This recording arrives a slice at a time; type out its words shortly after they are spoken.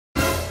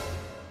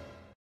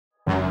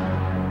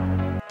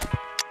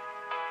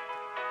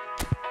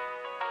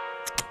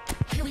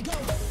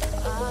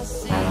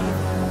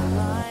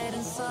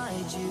To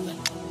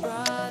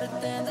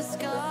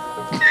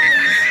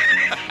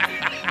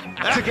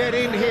get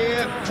in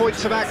here,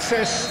 points of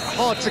access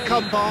hard to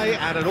come by,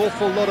 and an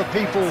awful lot of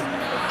people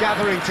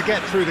gathering to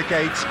get through the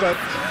gates, but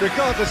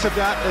regardless of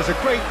that, there's a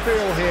great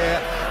feel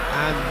here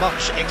and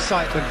much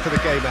excitement for the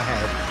game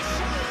ahead.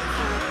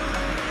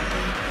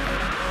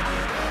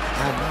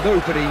 And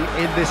nobody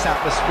in this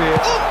atmosphere.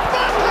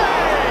 Mbappe!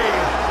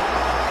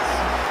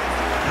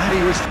 And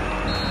he was...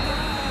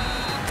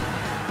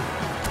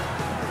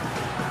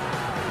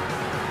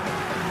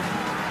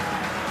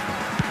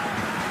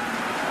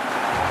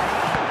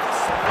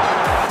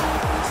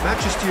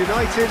 Manchester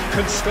United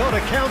can start a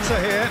counter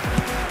here.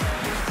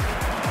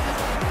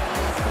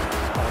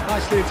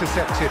 Nicely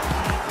intercepted.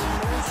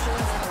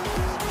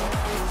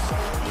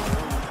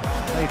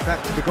 Played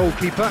back to the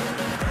goalkeeper.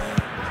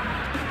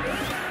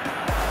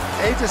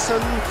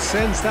 Ederson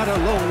sends that a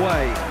long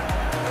way.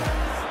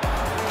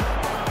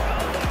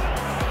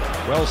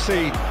 Well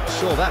seen,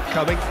 saw that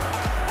coming.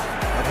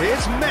 And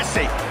here's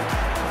Messi.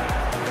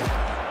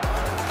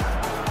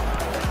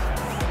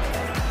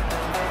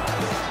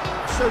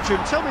 So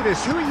Jim, tell me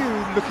this, who are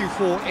you looking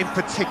for in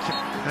particular?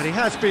 And he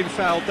has been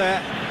fouled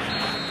there.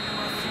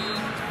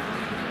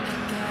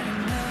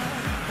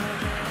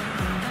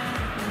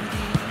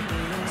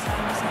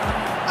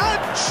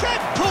 And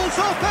Cech pulls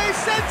off a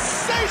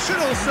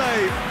sensational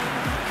save.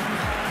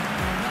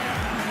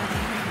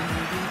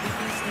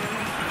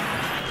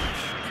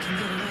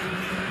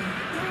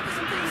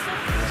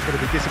 He's going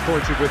to be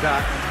disappointed with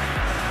that.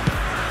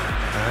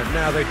 And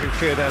now they can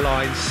clear their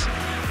lines.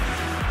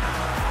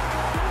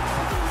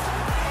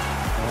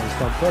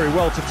 Done very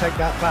well to take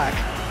that back.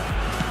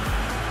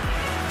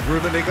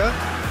 Rummenigge,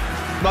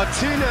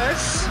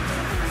 Martinez,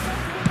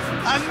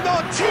 and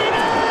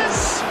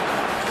Martinez!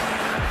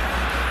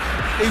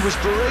 He was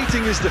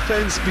berating his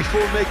defence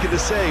before making the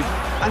save,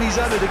 and he's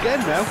at it again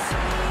now.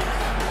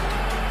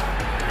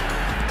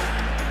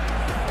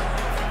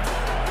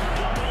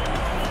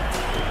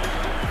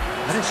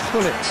 And it's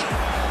Gullit.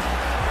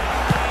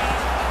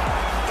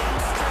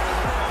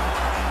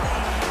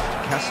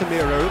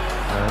 Casemiro,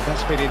 and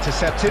that's been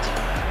intercepted.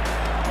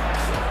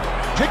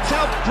 Picked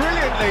out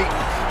brilliantly.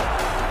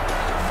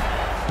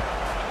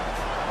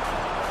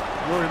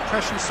 Your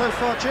impression so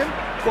far, Jim?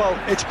 Well,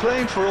 it's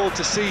plain for all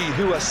to see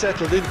who has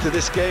settled into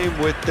this game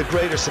with the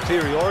greater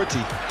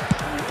superiority.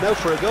 Now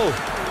for a goal.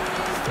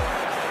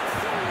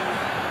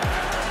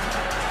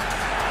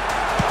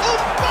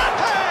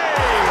 Mbappe!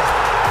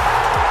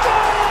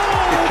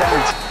 It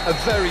counts. A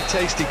very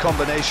tasty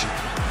combination.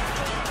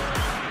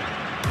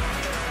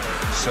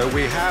 So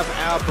we have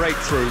our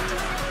breakthrough.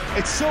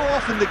 It's so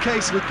often the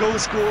case with goal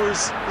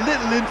scorers,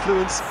 little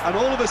influence, and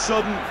all of a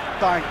sudden,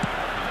 bang.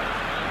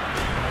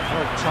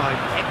 Well timed,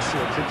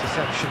 excellent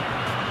interception.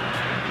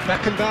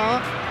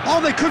 Beckenbauer. Oh,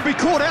 they could be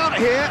caught out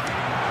here.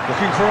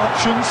 Looking for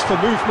options for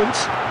movement.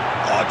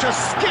 Oh,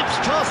 just skips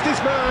past his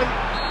man.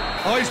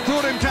 Oh, he's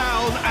brought him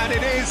down, and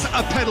it is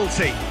a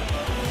penalty.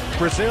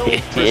 Brazil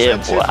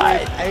presented with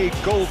a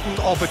golden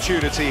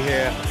opportunity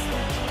here.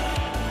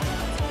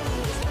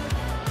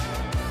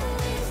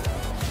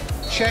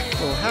 Cech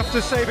will have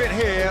to save it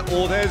here,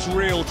 or there's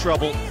real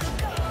trouble. Calm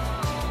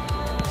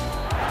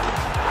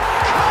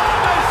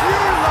as you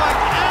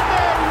like, and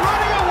they're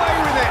running away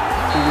with it.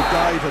 He would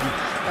dive, and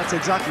that's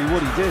exactly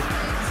what he did.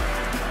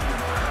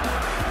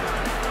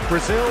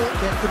 Brazil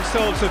get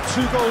themselves a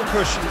 2-goal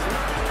cushion.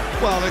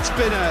 Well, it's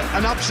been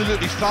an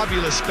absolutely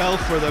fabulous spell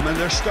for them, and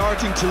they're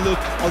starting to look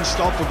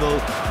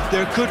unstoppable.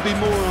 There could be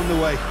more on the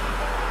way.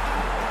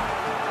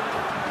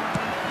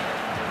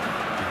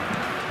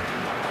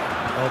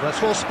 Oh,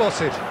 that's well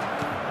spotted.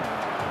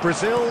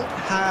 Brazil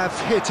have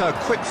hit a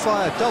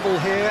quick-fire double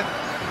here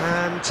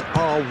and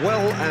are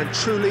well and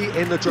truly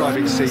in the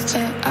driving seat. Oh,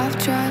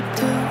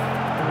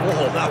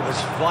 that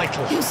was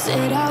vital.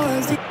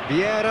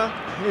 Vieira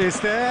is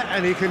there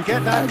and he can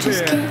get that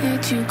clear.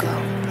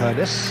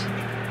 Ernest.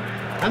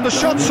 And the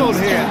shot's on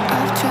here.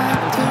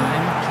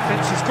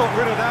 Defence has got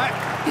rid of that.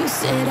 You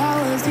said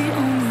I was the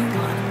only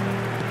one.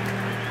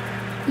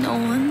 No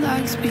one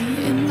likes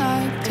being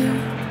lied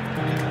to.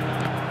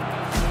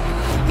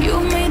 You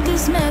made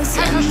this mess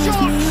and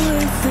left me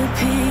with the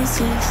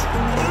pieces.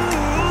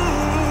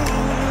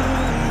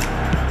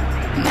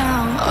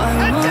 Now I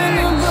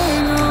wanna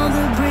burn all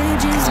the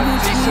bridges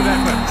between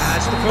us.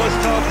 As the first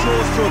half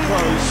draws to a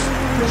close.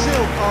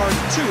 Brazil are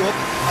 2-up,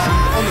 and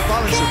on the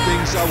balance of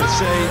things, I would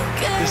say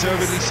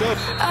deservedly so.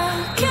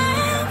 I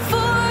can't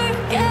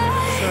forget.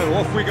 So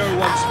off we go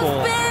once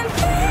more.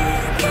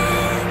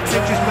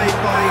 Changes made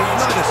by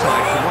neither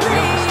side, from what we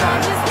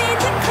understand.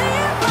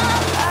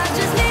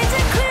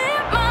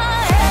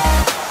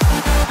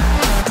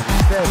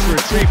 There to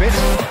retrieve it.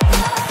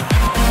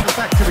 And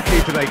back to the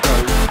keeper they go.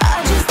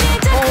 Oh,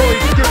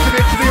 he's gifted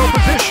it to the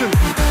opposition.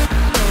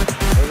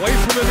 Away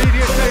from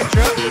immediate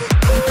danger.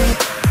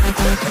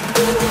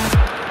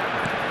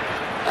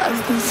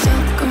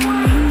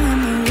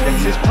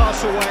 Gets his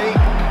pass away.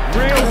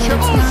 Real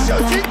chance.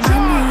 Shooting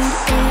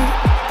chance.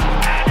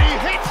 And he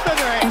hits the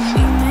net.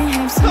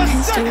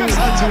 The seconds.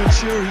 Had to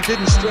ensure he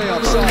didn't stray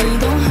offside.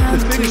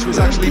 The finish was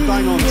actually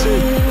bang on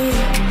too.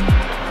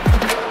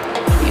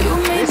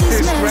 This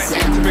is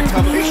threatening to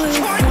become... He's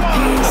tried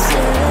one!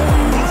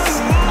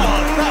 Oh,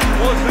 that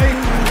was a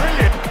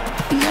brilliant...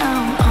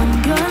 Now I'm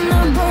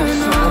gonna burn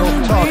all the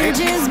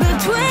bridges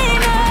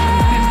between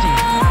us.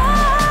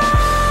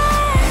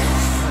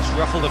 Let's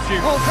ruffle the few.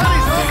 Oh,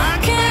 Penny's on! I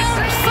can't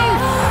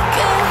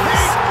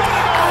focus.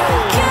 I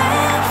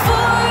can't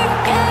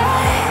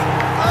forget.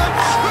 I've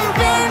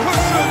been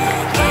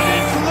thinking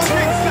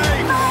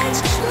too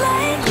much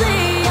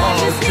lately. I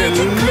just need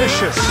to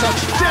Delicious, such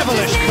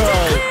devilish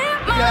curl.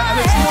 Yeah, and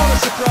it's not a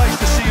surprise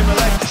to see him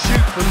elect to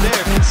shoot from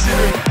there,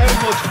 considering how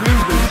much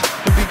movement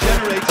can be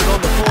generated on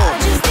the ball.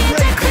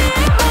 Great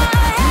clear my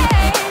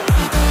head.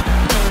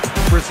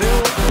 Brazil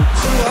will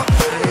pull up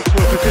into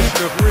a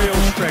position of real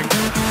strength.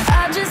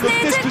 I just But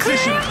need this to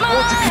position clear my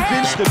ought to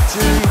convince head. them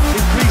to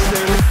increase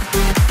their...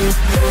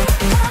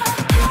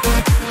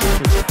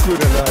 It's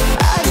good enough.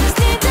 I just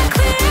need to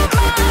clear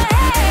my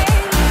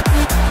head.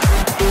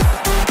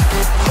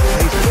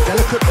 He's a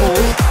delicate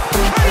ball.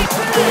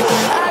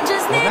 I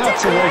just need Now to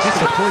it's clear away my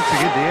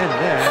disappointing in the end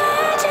there.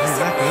 I just There's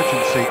that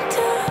urgency. need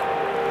to-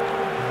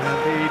 And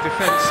the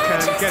defence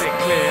can get it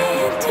clear.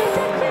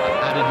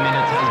 Added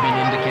minutes has been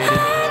indicated.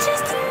 I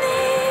just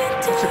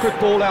need to- It's a good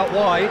ball out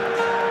wide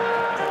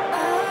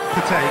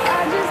to take.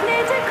 I just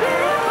need to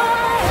clear my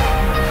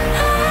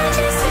head. I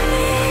just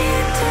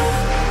need to.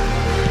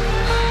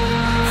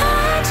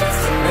 I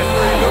just Referee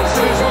need looks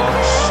at his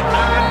watch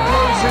and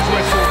blows his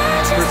whistle.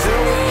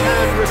 Brazil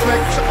can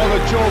reflect on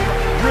a job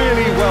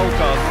really well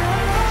done.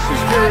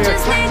 Superior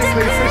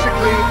tactically,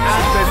 physically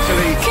and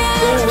mentally,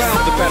 all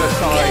round the better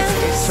side.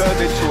 It's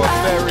turned into a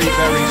very,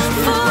 very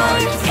smooth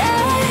ride.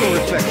 Your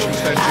reflections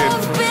then, Jim.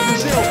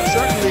 Brazil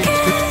certainly